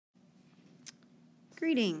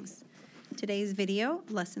Greetings. Today's video,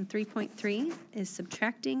 lesson 3.3, is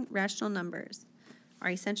subtracting rational numbers. Our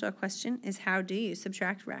essential question is, how do you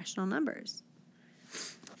subtract rational numbers?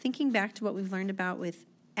 Thinking back to what we've learned about with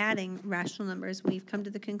adding rational numbers, we've come to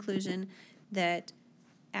the conclusion that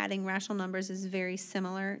adding rational numbers is very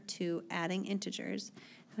similar to adding integers.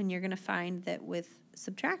 And you're going to find that with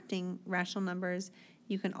subtracting rational numbers,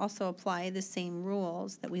 you can also apply the same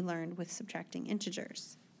rules that we learned with subtracting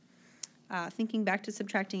integers. Thinking back to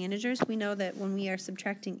subtracting integers, we know that when we are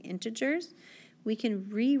subtracting integers, we can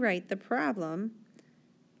rewrite the problem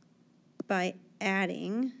by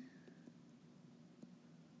adding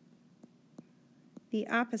the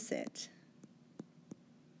opposite.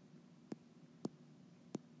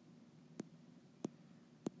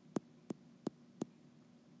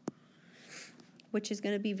 Which is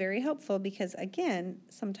going to be very helpful because, again,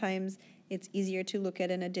 sometimes it's easier to look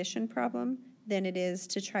at an addition problem than it is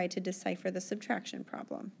to try to decipher the subtraction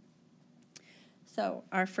problem. So,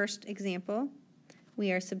 our first example,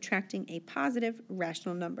 we are subtracting a positive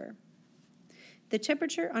rational number. The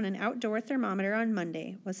temperature on an outdoor thermometer on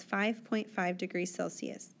Monday was 5.5 degrees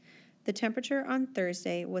Celsius. The temperature on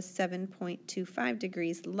Thursday was 7.25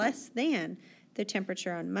 degrees less than the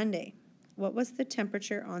temperature on Monday. What was the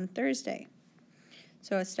temperature on Thursday?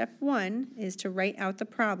 So step one is to write out the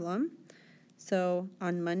problem. So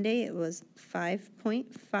on Monday it was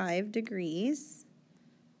 5.5 degrees.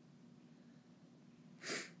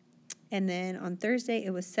 And then on Thursday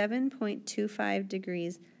it was 7.25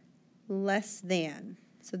 degrees less than.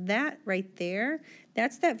 So that right there,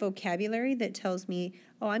 that's that vocabulary that tells me,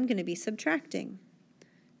 oh, I'm going to be subtracting.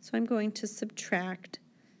 So I'm going to subtract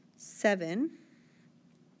 7.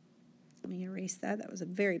 Let me erase that. That was a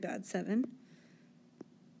very bad 7.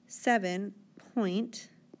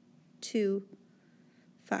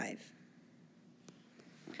 7.25.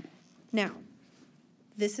 Now,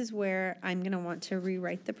 this is where I'm going to want to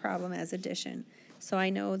rewrite the problem as addition. So I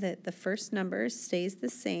know that the first number stays the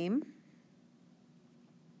same.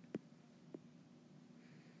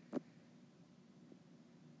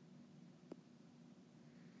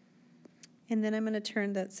 And then I'm going to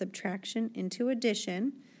turn that subtraction into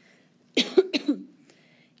addition.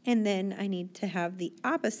 And then I need to have the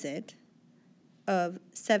opposite of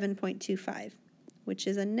 7.25, which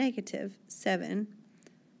is a negative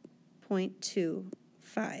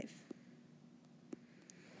 7.25.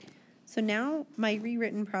 So now my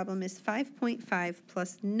rewritten problem is 5.5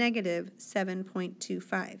 plus negative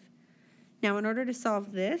 7.25. Now in order to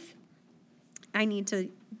solve this, I need to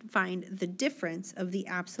find the difference of the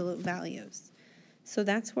absolute values. So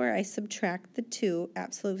that's where I subtract the two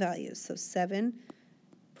absolute values. So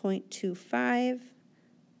 7.25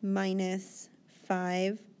 minus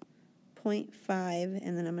 5.5,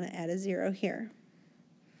 and then I'm going to add a 0 here.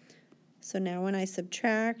 So now when I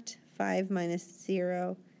subtract, 5 minus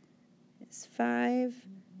 0 is 5.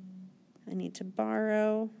 I need to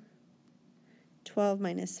borrow. 12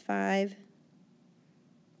 minus 5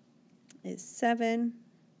 is 7.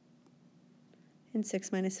 And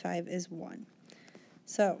 6 minus 5 is 1.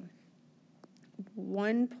 So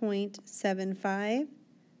 1.75.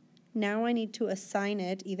 Now I need to assign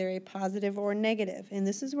it either a positive or negative. And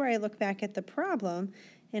this is where I look back at the problem,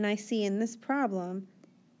 and I see in this problem,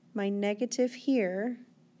 my negative here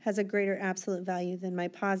has a greater absolute value than my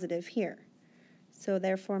positive here. So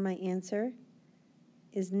therefore my answer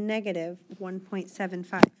is negative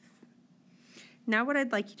 1.75. Now what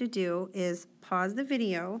I'd like you to do is pause the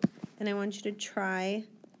video, and I want you to try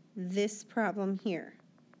this problem here.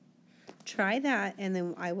 Try that, and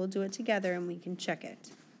then I will do it together and we can check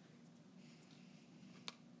it.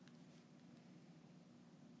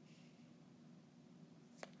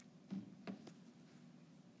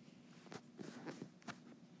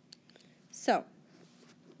 So,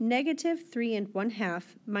 negative 3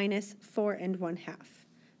 1/2 minus 4 1/2.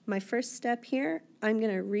 My first step here, I'm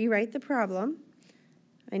going to rewrite the problem.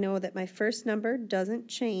 I know that my first number doesn't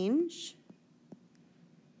change.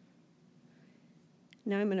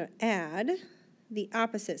 Now I'm going to add the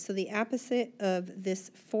opposite. So the opposite of this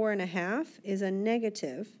 4 1/2 is a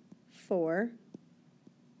negative 4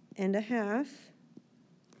 1/2.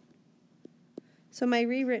 So my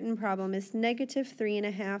rewritten problem is negative 3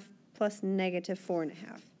 1/2 plus negative 4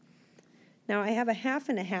 1/2. Now I have a 1/2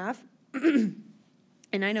 and a 1/2,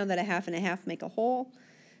 and I know that a 1/2 and a 1/2 make a whole.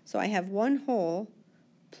 So I have 1 whole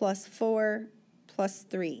plus 4 plus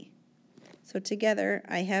 3. So together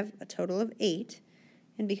I have a total of 8.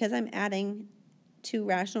 And because I'm adding two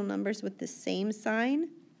rational numbers with the same sign,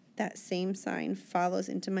 that same sign follows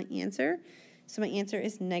into my answer. So my answer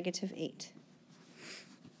is negative 8.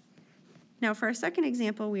 Now for our second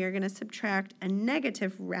example, we are going to subtract a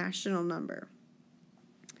negative rational number.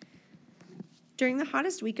 During the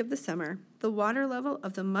hottest week of the summer, the water level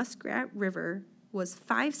of the Muskrat River was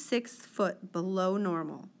 5/6 foot below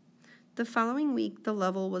normal. The following week, the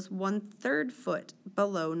level was 1/3 foot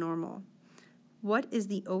below normal. What is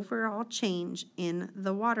the overall change in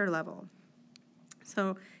the water level?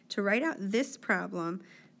 So to write out this problem,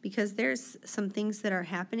 because there's some things that are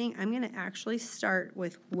happening, I'm going to actually start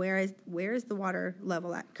with where is the water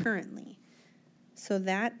level at currently. So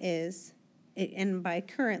that is, and by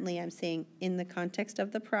currently I'm saying in the context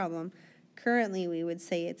of the problem, currently we would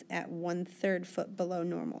say it's at 1/3 foot below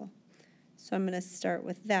normal. So I'm going to start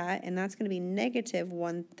with that, and that's going to be negative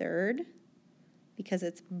 1/3 because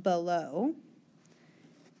it's below.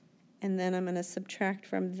 And then I'm going to subtract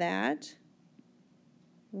from that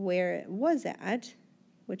where it was at,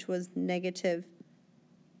 which was negative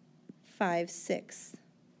 5/6.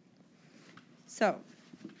 So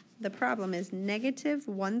the problem is negative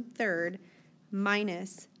 1/3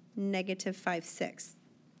 minus negative 5/6.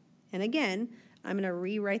 And again, I'm going to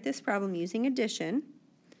rewrite this problem using addition.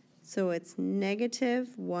 So it's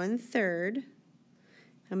negative 1/3.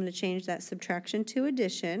 I'm going to change that subtraction to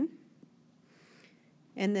addition.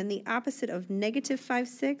 And then the opposite of negative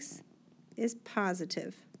 5/6 is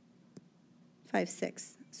positive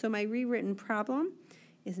 5/6. So my rewritten problem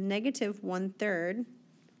is negative 1/3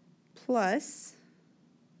 plus,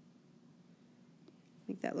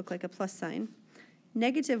 make that look like a plus sign,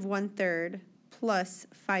 negative 1/3 plus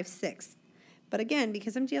 5/6. But again,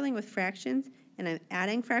 because I'm dealing with fractions and I'm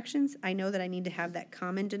adding fractions, I know that I need to have that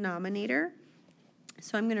common denominator.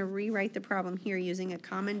 So I'm going to rewrite the problem here using a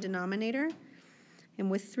common denominator. And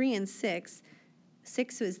with 3 and 6,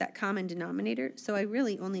 6 is that common denominator, so I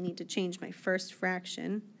really only need to change my first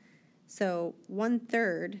fraction. So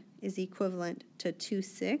 1/3 is equivalent to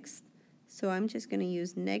 2/6, so I'm just going to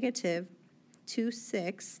use negative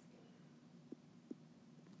 2/6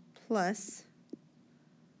 plus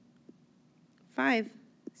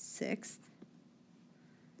 5/6.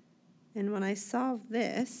 And when I solve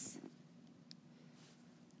this,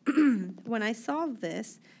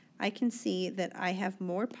 I can see that I have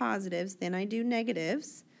more positives than I do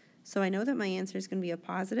negatives, so I know that my answer is going to be a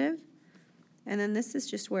positive. And then this is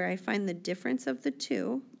just where I find the difference of the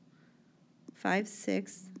two,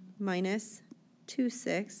 5/6 minus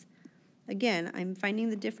 2/6. Again, I'm finding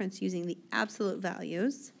the difference using the absolute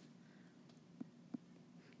values.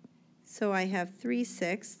 So I have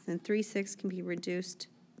 3/6, and 3/6 can be reduced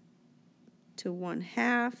to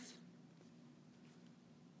 1/2.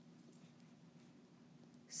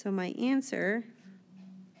 So my answer,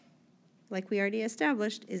 like we already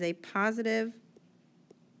established, is a positive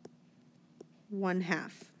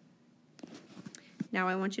 1/2. Now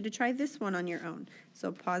I want you to try this one on your own.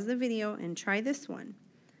 So pause the video and try this one.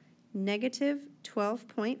 Negative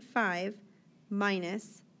 12.5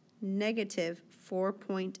 minus negative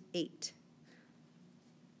 4.8.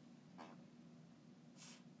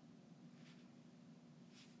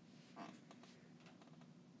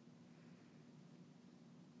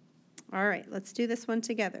 All right, let's do this one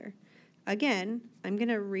together. Again, I'm going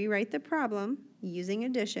to rewrite the problem using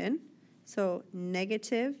addition. So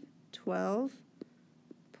negative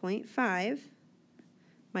 12.5.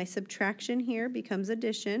 My subtraction here becomes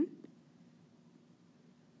addition.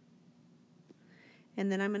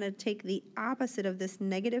 And then I'm going to take the opposite of this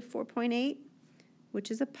negative 4.8,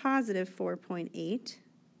 which is a positive 4.8.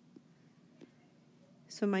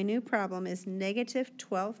 So my new problem is negative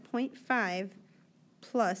 12.5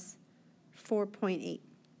 plus 4.8.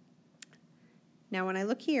 Now when I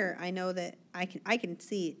look here, I know that I can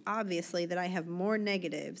see obviously that I have more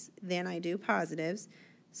negatives than I do positives.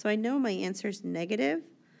 So I know my answer is negative.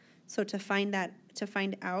 So to find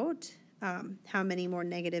out how many more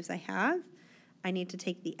negatives I have, I need to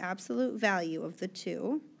take the absolute value of the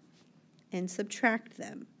two and subtract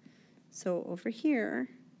them. So over here,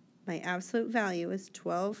 my absolute value is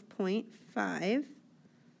 12.5.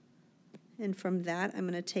 And from that, I'm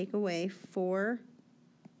going to take away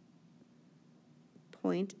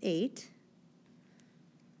 4.8.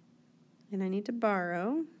 And I need to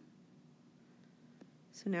borrow.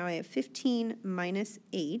 So now I have 15 minus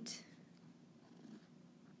 8.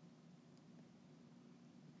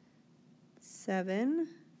 7.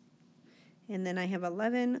 And then I have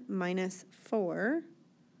 11 minus 4,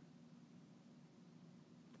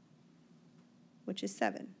 which is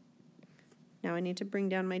 7. Now I need to bring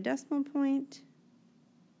down my decimal point.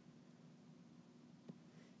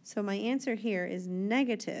 So my answer here is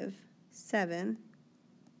negative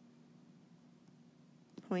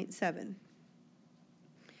 7.7.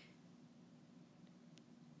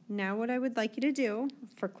 Now what I would like you to do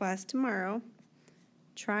for class tomorrow,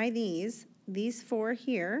 try these 4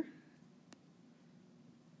 here.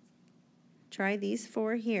 Try these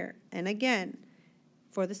 4 here. And again,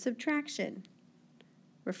 for the subtraction,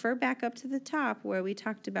 refer back up to the top where we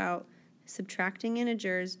talked about subtracting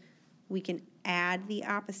integers. We can add the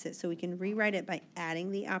opposite, so we can rewrite it by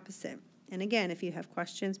adding the opposite. And again, if you have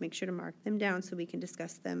questions, make sure to mark them down so we can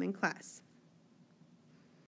discuss them in class.